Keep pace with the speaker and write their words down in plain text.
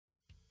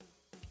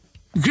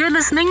You're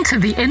listening to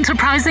The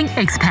Enterprising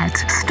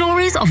Expat.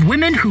 Stories of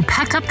women who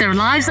packed up their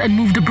lives and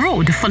moved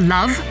abroad for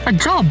love, a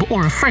job,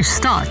 or a fresh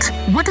start.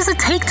 What does it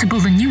take to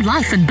build a new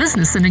life and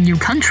business in a new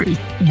country?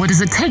 What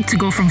does it take to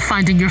go from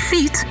finding your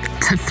feet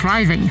to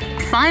thriving?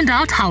 Find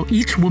out how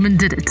each woman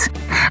did it.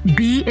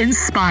 Be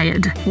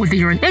inspired, whether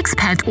you're an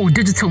expat or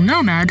digital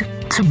nomad,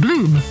 to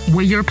bloom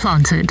where you're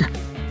planted.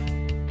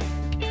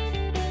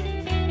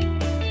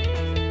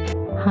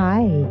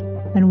 Hi,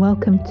 and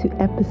welcome to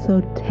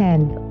episode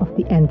 10 of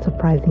The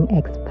Enterprising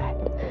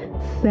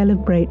Expat.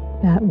 Celebrate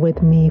that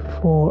with me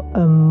for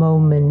a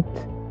moment.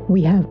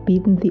 We have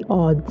beaten the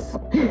odds.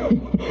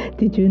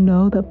 Did you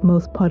know that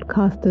most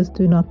podcasters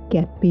do not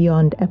get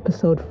beyond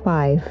episode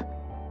 5?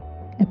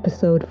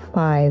 Episode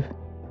 5,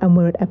 and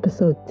we're at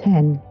episode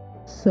 10.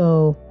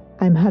 So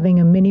I'm having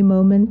a mini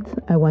moment.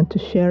 I want to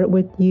share it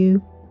with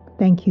you.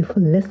 Thank you for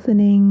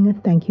listening.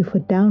 Thank you for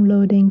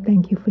downloading.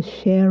 Thank you for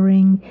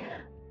sharing.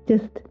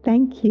 Just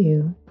thank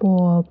you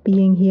for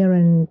being here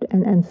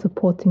and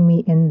supporting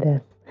me in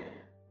this.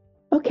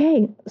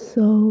 Okay,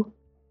 so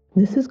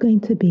this is going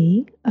to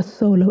be a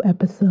solo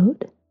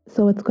episode,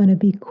 so it's going to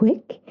be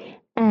quick.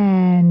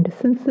 And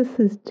since this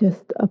is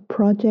just a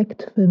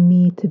project for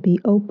me to be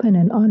open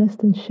and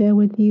honest and share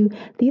with you,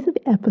 these are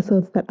the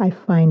episodes that I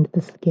find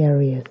the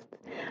scariest.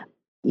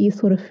 You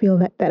sort of feel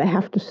that I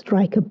have to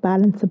strike a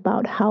balance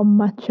about how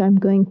much I'm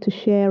going to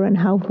share and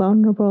how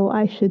vulnerable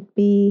I should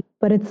be,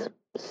 but it's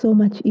so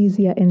much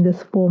easier in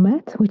this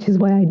format, which is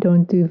why I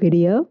don't do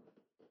video.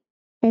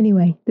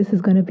 Anyway, this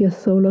is going to be a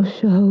solo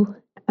show.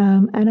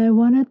 And I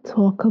want to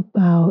talk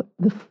about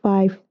the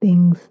 5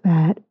 things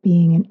that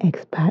being an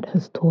expat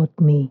has taught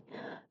me.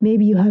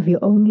 Maybe you have your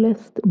own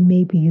list.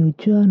 Maybe you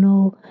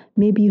journal.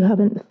 Maybe you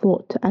haven't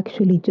thought to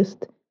actually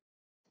just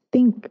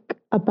think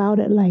about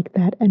it like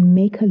that and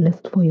make a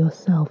list for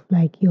yourself,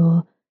 like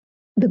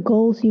the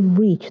goals you've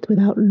reached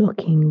without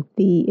looking,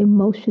 the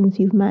emotions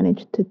you've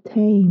managed to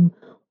tame,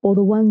 or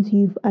the ones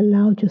you've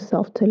allowed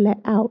yourself to let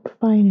out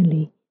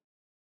finally.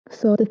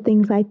 So the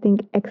things I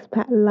think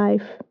expat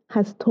life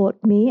has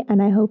taught me,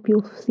 and I hope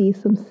you'll see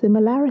some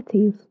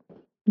similarities.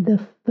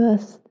 The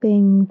first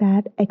thing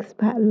that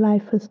expat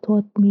life has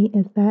taught me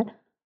is that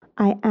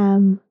I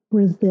am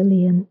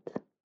resilient.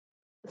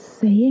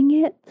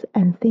 Saying it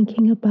and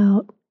thinking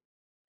about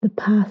the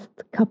past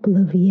couple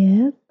of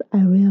years,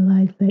 I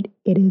realized that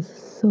it is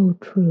so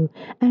true.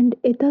 And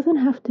it doesn't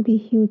have to be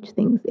huge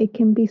things. It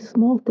can be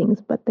small things,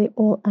 but they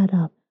all add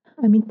up.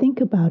 I mean, think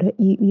about it.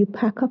 You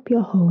pack up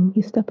your home,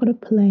 you step on a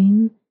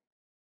plane,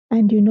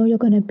 and you know you're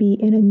going to be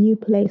in a new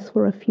place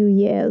for a few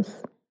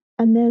years.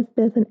 And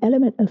there's an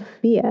element of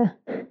fear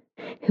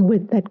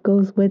that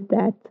goes with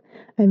that.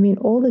 I mean,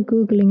 all the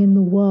Googling in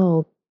the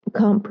world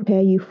can't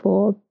prepare you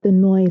for the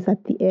noise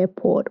at the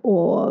airport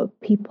or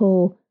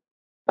people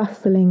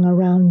bustling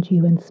around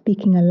you and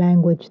speaking a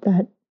language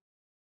that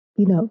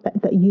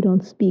that you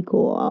don't speak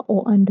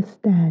or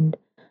understand.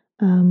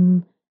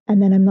 And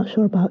then I'm not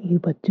sure about you,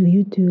 but do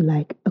you do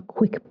like a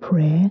quick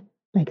prayer,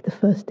 like the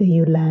first day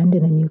you land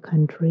in a new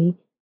country,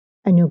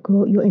 and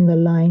you're in the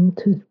line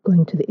to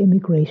going to the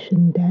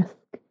immigration desk,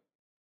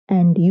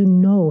 and you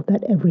know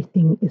that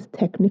everything is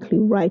technically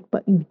right,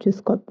 but you've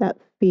just got that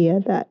fear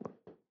that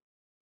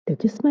there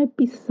just might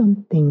be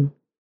something.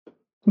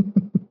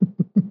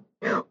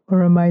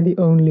 Or am I the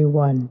only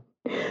one?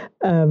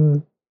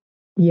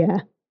 Yeah.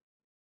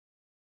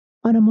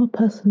 On a more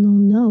personal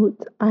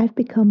note, I've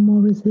become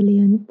more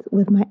resilient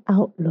with my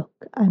outlook.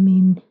 I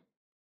mean,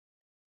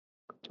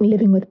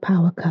 living with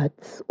power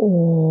cuts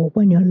or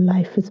when your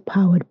life is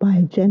powered by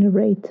a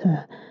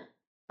generator,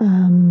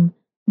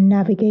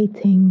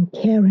 navigating,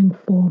 caring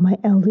for my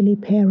elderly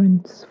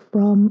parents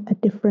from a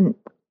different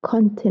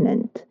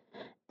continent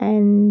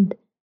and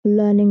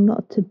learning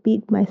not to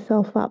beat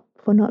myself up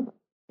for not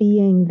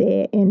being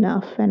there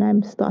enough. And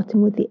I'm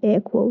starting with the air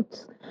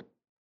quotes.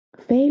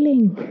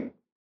 Failing.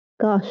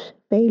 Gosh,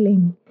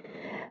 failing.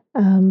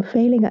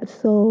 Failing at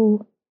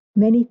so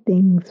many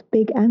things,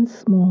 big and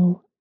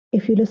small.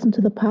 If you listen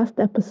to the past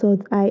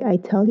episodes, I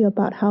tell you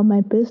about how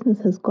my business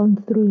has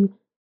gone through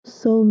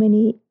so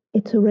many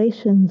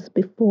iterations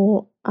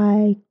before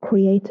I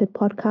created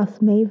Podcast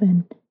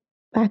Maven.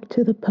 Back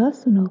to the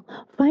personal,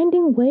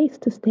 finding ways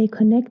to stay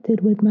connected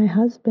with my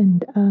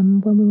husband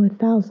when we were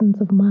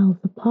thousands of miles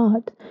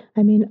apart.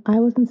 I mean, I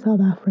was in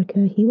South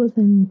Africa, he was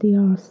in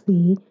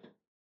DRC.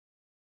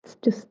 It's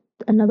just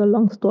another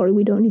long story.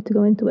 We don't need to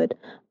go into it.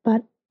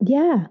 But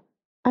yeah,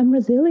 I'm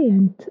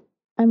resilient.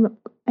 I'm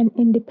an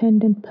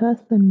independent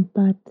person,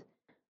 but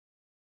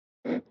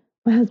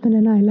my husband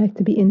and I like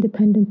to be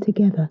independent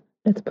together.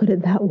 Let's put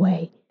it that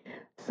way.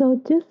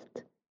 So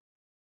just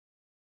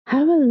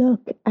have a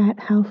look at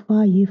how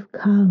far you've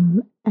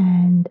come,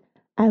 and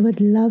I would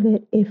love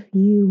it if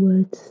you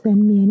would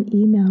send me an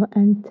email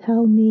and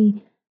tell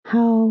me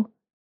how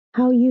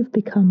you've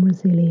become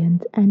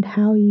resilient and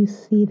how you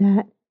see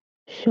that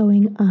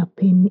showing up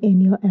in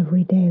your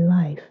everyday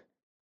life.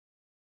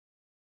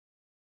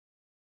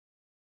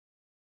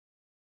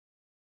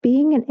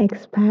 Being an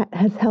expat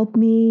has helped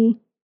me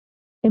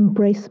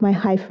embrace my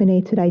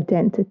hyphenated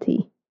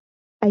identity.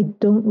 I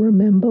don't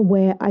remember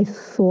where I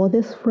saw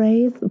this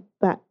phrase,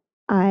 but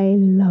I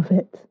love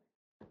it.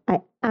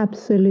 I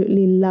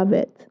absolutely love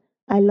it.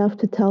 I love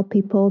to tell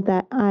people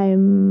that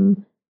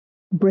I'm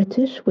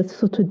British with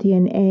Soto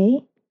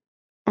DNA,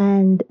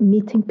 and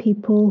meeting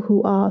people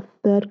who are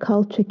third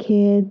culture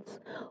kids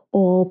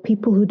or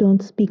people who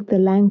don't speak the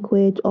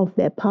language of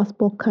their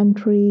passport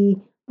country.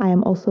 I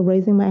am also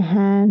raising my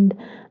hand.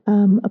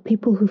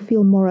 People who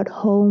feel more at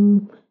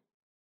home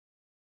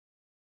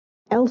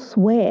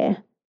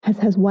elsewhere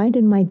has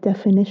widened my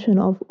definition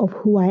of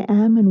who I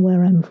am and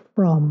where I'm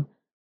from.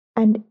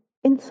 And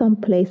in some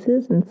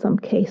places, in some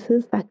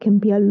cases, that can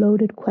be a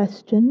loaded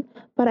question,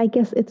 but I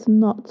guess it's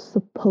not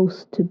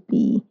supposed to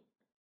be.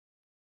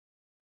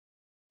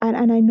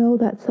 And I know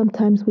that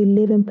sometimes we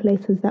live in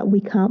places that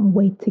we can't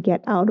wait to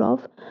get out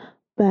of,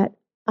 but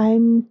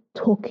I'm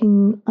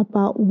talking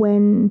about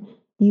when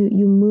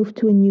you move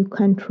to a new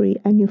country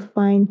and you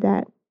find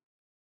that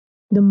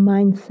the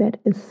mindset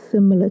is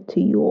similar to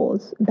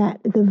yours,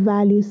 that the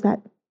values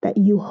that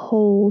you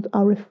hold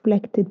are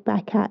reflected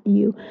back at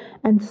you.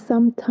 And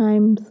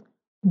sometimes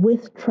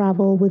with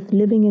travel, with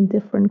living in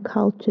different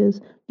cultures,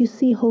 you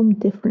see home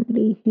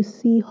differently. You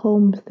see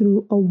home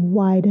through a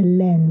wider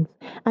lens.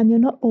 And you're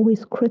not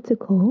always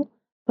critical,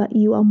 but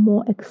you are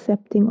more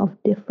accepting of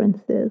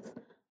differences.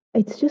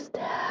 It's just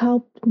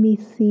helped me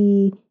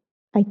see,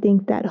 I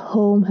think, that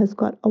home has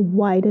got a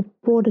wider,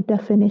 broader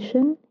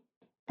definition,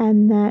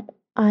 and that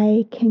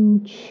I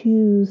can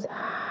choose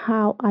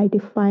how I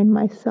define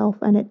myself,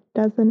 and it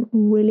doesn't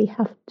really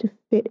have to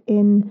fit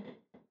in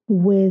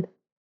with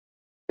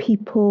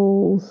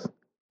people's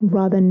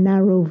rather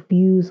narrow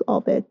views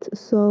of it.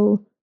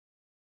 So,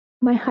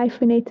 my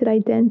hyphenated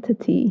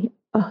identity,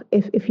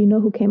 if you know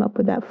who came up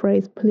with that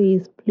phrase,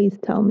 please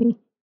tell me.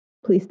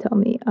 Please tell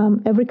me.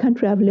 Every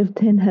country I've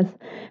lived in has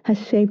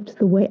shaped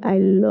the way I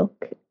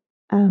look,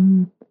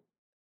 um,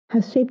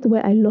 has shaped the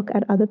way I look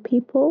at other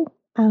people.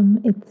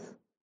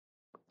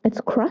 It's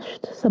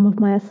crushed some of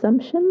my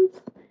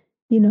assumptions,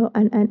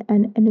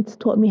 and it's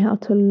taught me how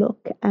to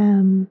look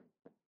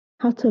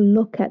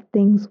at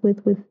things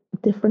with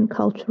different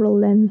cultural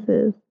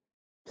lenses.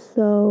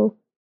 So,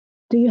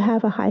 do you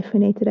have a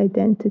hyphenated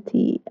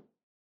identity?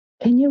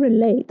 Can you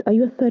relate? Are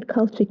you a third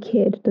culture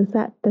kid? Does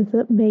that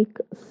make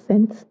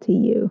sense to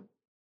you?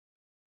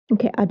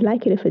 Okay, I'd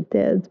like it if it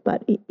does,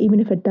 but even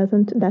if it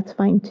doesn't, that's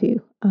fine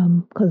too,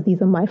 because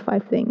these are my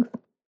 5 things.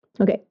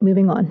 Okay,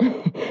 moving on.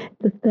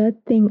 The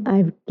third thing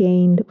I've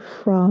gained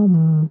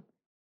from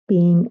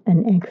being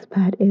an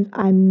expat is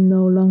I'm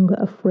no longer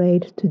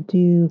afraid to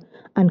do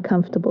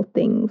uncomfortable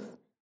things.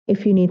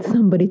 If you need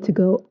somebody to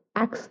go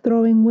axe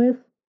throwing with,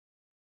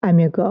 I'm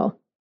your girl.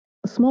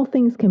 Small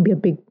things can be a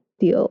big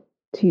deal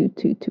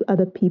to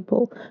other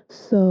people.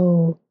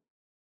 So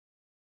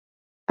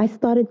I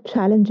started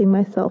challenging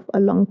myself a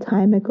long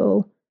time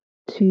ago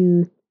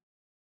to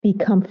be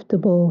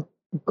comfortable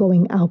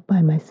going out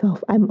by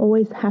myself. I'm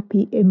always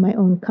happy in my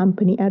own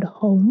company at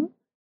home,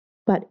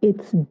 but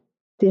it's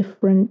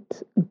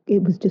different.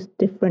 It was just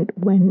different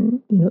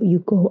when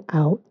you go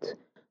out.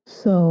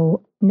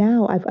 So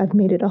now I've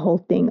made it a whole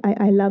thing.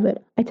 I love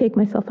it. I take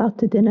myself out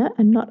to dinner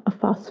and not a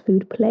fast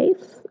food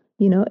place.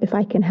 If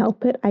I can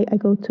help it, I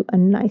go to a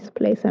nice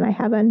place and I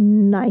have a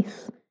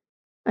nice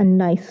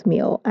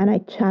meal, and I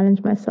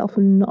challenge myself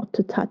not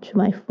to touch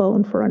my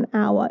phone for an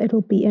hour.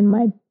 It'll be in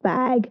my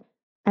bag.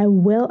 I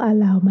will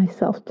allow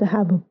myself to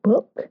have a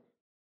book.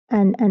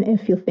 And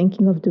if you're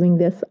thinking of doing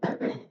this,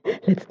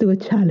 let's do a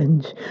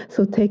challenge.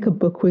 So take a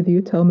book with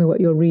you. Tell me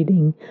what you're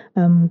reading.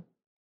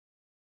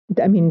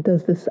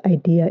 Does this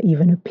idea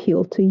even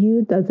appeal to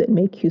you? Does it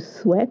make you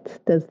sweat?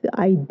 Does the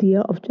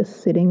idea of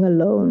just sitting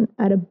alone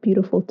at a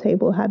beautiful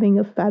table, having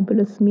a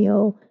fabulous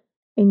meal,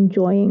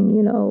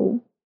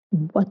 enjoying,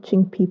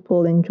 watching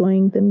people,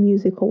 enjoying the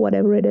music or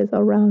whatever it is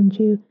around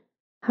you,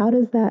 how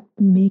does that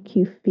make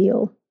you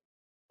feel?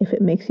 If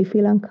it makes you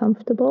feel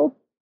uncomfortable,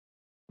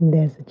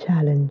 there's a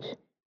challenge.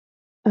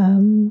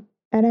 And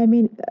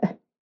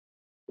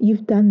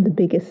you've done the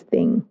biggest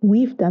thing.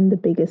 We've done the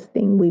biggest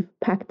thing. We've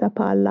packed up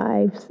our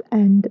lives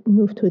and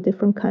moved to a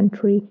different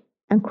country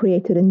and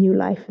created a new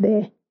life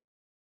there.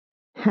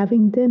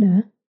 Having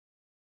dinner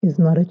is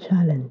not a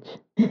challenge,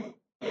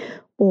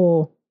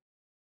 or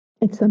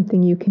it's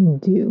something you can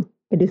do.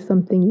 It is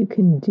something you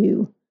can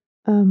do.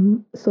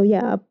 So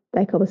yeah,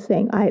 like I was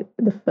saying,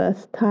 the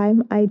first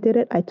time I did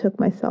it, I took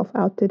myself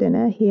out to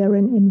dinner here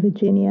in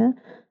Virginia.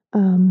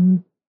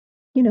 And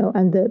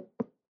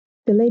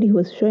the lady who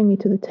was showing me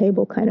to the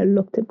table kind of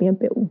looked at me a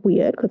bit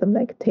weird because I'm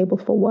like, table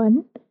for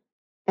one.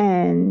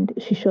 And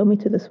she showed me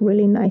to this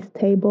really nice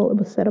table. It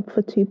was set up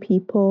for 2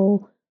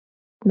 people,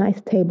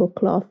 nice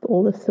tablecloth,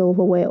 all the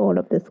silverware, all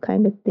of this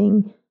kind of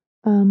thing,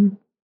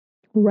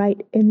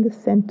 right in the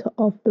center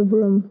of the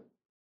room.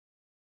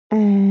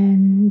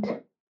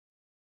 And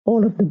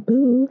all of the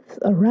booths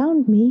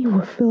around me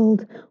were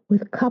filled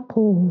with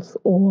couples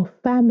or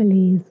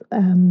families.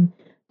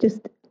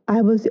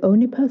 I was the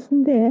only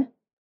person there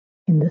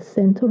in the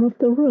center of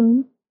the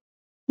room,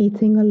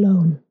 eating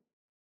alone.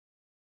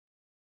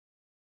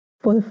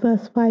 For the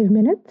first 5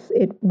 minutes,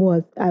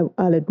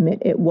 I'll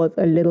admit, it was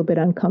a little bit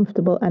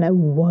uncomfortable and I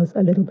was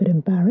a little bit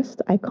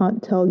embarrassed. I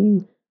can't tell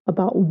you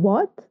about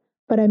what,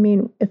 but I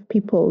mean, if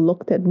people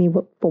looked at me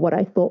for what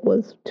I thought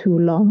was too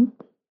long,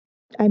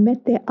 I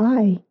met their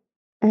eye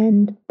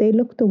and they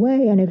looked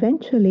away. And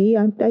eventually,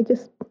 I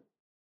just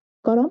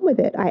got on with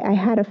it. I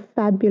had a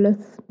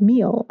fabulous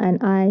meal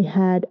and I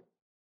had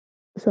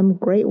some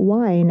great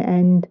wine.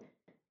 And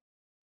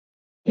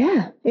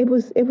yeah, it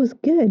was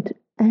good.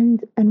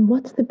 And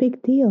what's the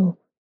big deal?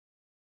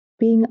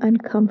 Being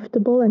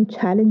uncomfortable and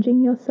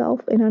challenging yourself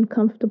in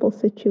uncomfortable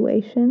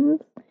situations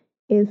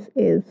is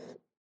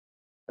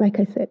like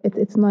I said,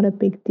 it's not a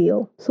big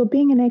deal. So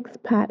being an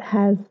expat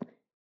has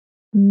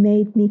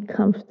made me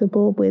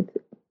comfortable with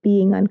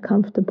being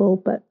uncomfortable,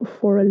 but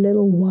for a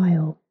little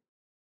while.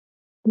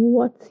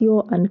 What's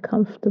your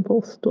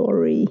uncomfortable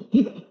story?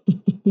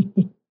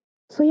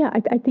 So yeah,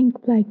 I think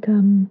like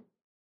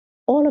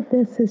all of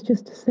this is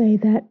just to say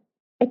that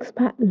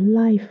expat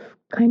life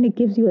kind of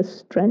gives you a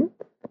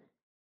strength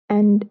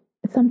and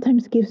it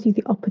sometimes gives you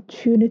the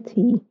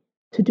opportunity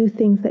to do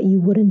things that you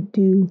wouldn't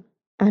do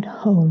at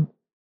home.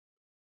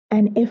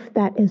 And if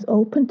that is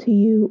open to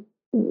you,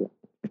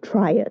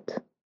 try it.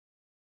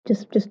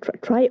 Just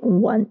try it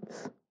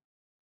once.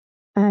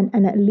 And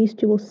at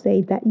least you will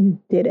say that you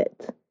did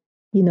it.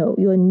 You know,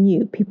 you're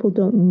new. People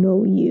don't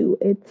know you.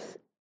 It's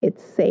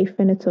safe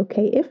and it's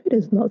okay. If it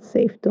is not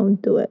safe,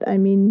 don't do it. I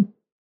mean,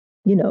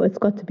 it's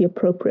got to be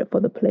appropriate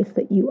for the place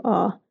that you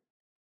are.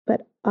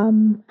 But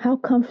how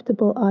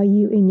comfortable are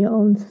you in your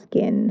own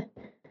skin?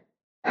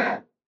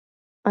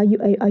 Are you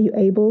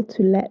able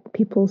to let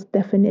people's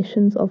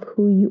definitions of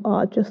who you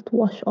are just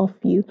wash off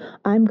you?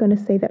 I'm going to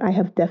say that I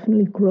have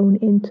definitely grown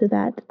into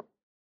that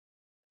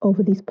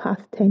over these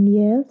past 10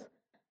 years,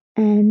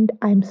 and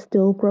I'm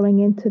still growing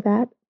into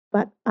that,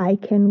 but I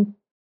can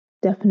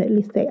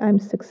definitely say I'm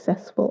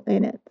successful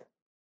in it.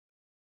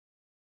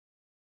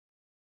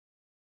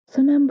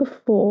 So, number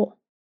 4,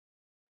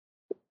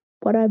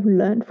 what I've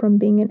learned from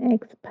being an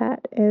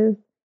expat is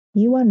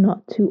you are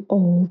not too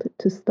old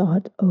to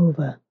start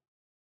over.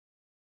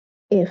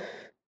 If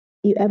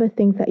you ever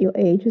think that your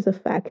age is a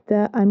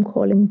factor, I'm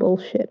calling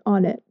bullshit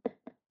on it.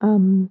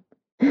 Um,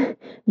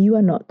 you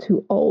are not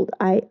too old.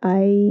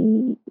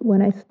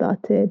 When I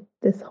started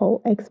this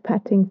whole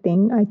expatting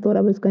thing, I thought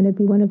I was going to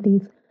be one of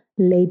these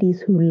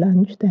ladies who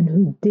lunched and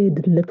who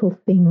did little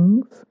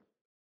things.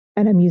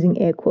 And I'm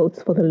using air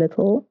quotes for the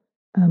little.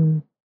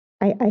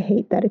 I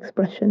hate that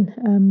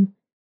expression.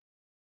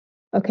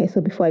 Okay,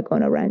 so before I go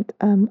on a rant,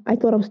 I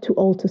thought I was too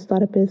old to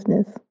start a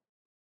business.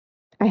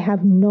 I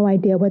have no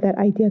idea where that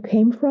idea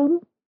came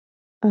from.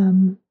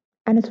 And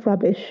it's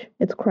rubbish.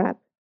 It's crap.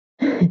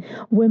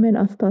 Women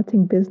are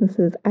starting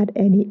businesses at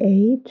any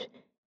age.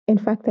 In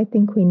fact, I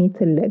think we need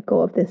to let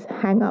go of this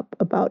hang up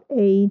about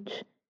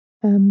age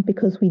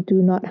because we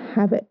do not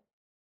have it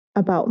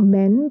about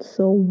men.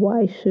 So,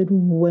 why should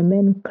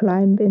women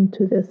climb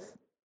into this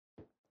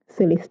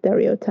silly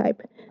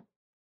stereotype?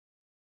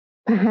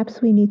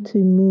 Perhaps we need to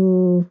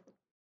move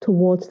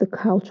towards the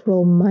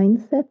cultural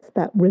mindsets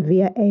that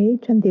revere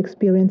age and the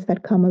experience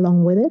that come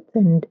along with it.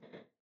 And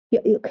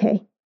yeah,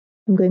 okay,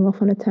 I'm going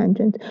off on a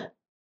tangent.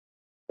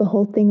 The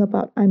whole thing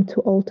about I'm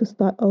too old to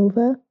start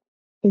over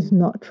is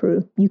not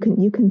true. You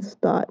can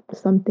start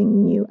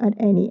something new at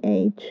any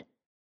age.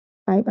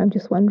 I'm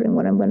just wondering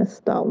when I'm going to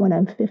start when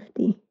I'm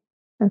 50.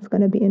 That's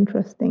going to be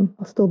interesting.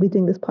 I'll still be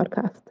doing this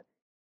podcast.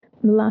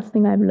 The last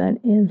thing I've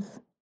learned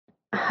is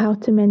how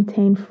to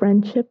maintain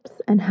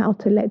friendships and how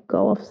to let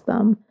go of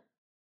some.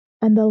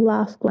 And the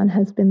last one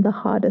has been the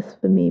hardest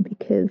for me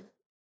because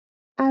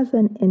as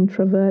an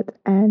introvert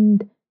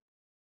and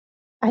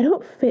I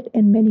don't fit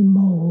in many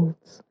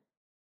molds.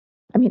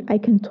 I mean, I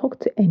can talk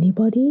to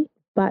anybody,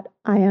 but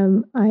I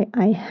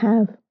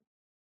have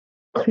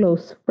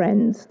close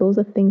friends. Those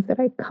are things that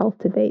I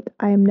cultivate.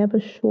 I am never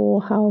sure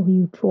how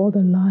you draw the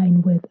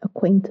line with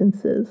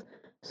acquaintances.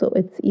 So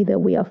it's either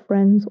we are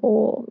friends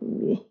or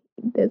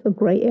there's a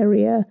gray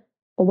area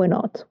or we're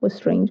not, we're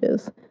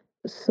strangers.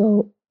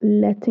 So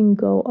letting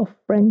go of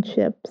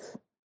friendships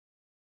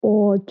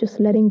or just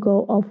letting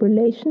go of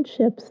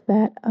relationships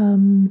that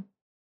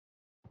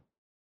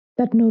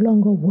no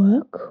longer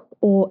work,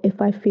 or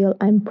if I feel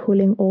I'm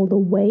pulling all the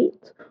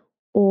weight,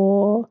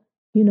 or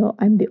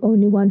I'm the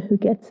only one who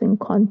gets in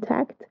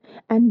contact.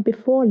 And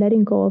before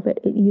letting go of it,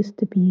 it used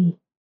to be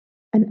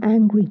an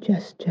angry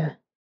gesture.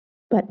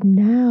 But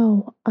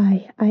now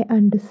I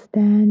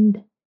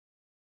understand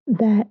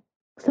that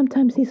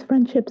sometimes these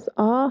friendships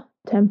are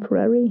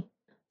temporary.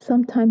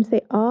 Sometimes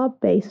they are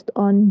based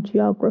on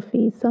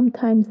geography.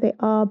 Sometimes they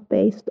are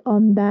based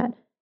on that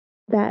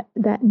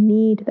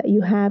need that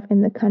you have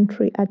in the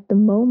country at the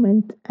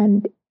moment,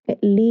 and it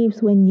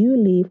leaves when you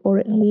leave or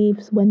it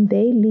leaves when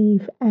they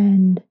leave.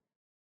 And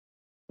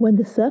when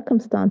the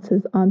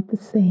circumstances aren't the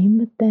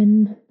same,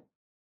 then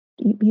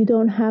you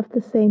don't have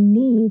the same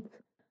needs.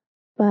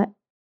 But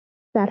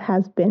that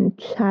has been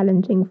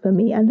challenging for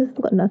me, and this has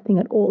got nothing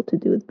at all to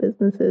do with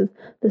businesses.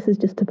 This is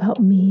just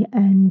about me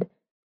and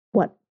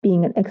what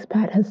being an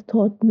expat has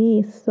taught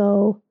me.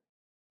 So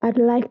I'd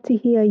like to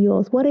hear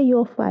yours. What are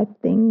your 5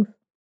 things?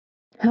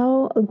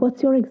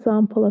 What's your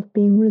example of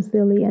being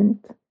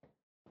resilient?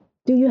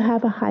 Do you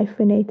have a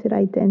hyphenated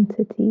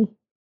identity?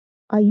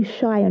 Are you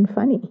shy and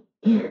funny?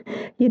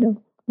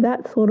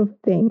 That sort of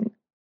thing.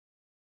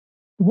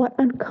 What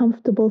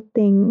uncomfortable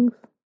things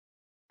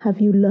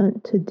have you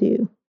learned to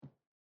do?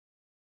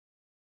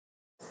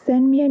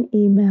 Send me an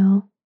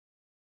email.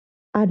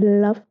 I'd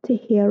love to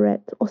hear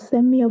it, or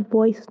send me a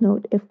voice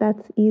note if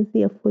that's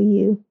easier for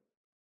you.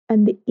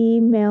 And the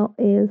email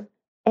is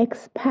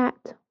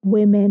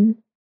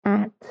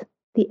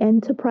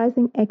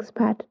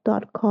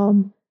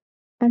expatwomen@theenterprisingexpat.com,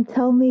 and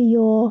tell me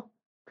your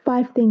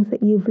 5 things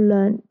that you've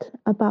learned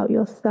about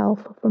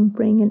yourself from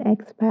being an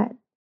expat.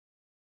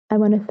 I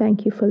want to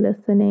thank you for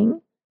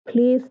listening.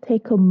 Please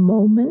take a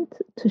moment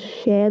to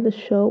share the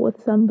show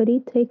with somebody.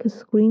 Take a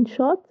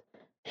screenshot,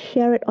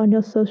 share it on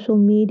your social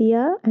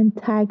media, and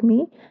tag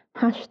me,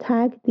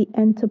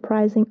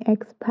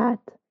 #TheEnterprisingExpat.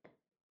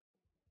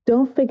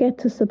 Don't forget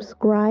to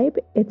subscribe.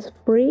 It's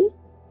free.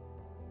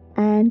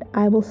 And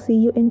I will see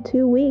you in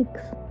 2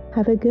 weeks.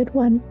 Have a good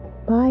one.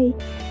 Bye.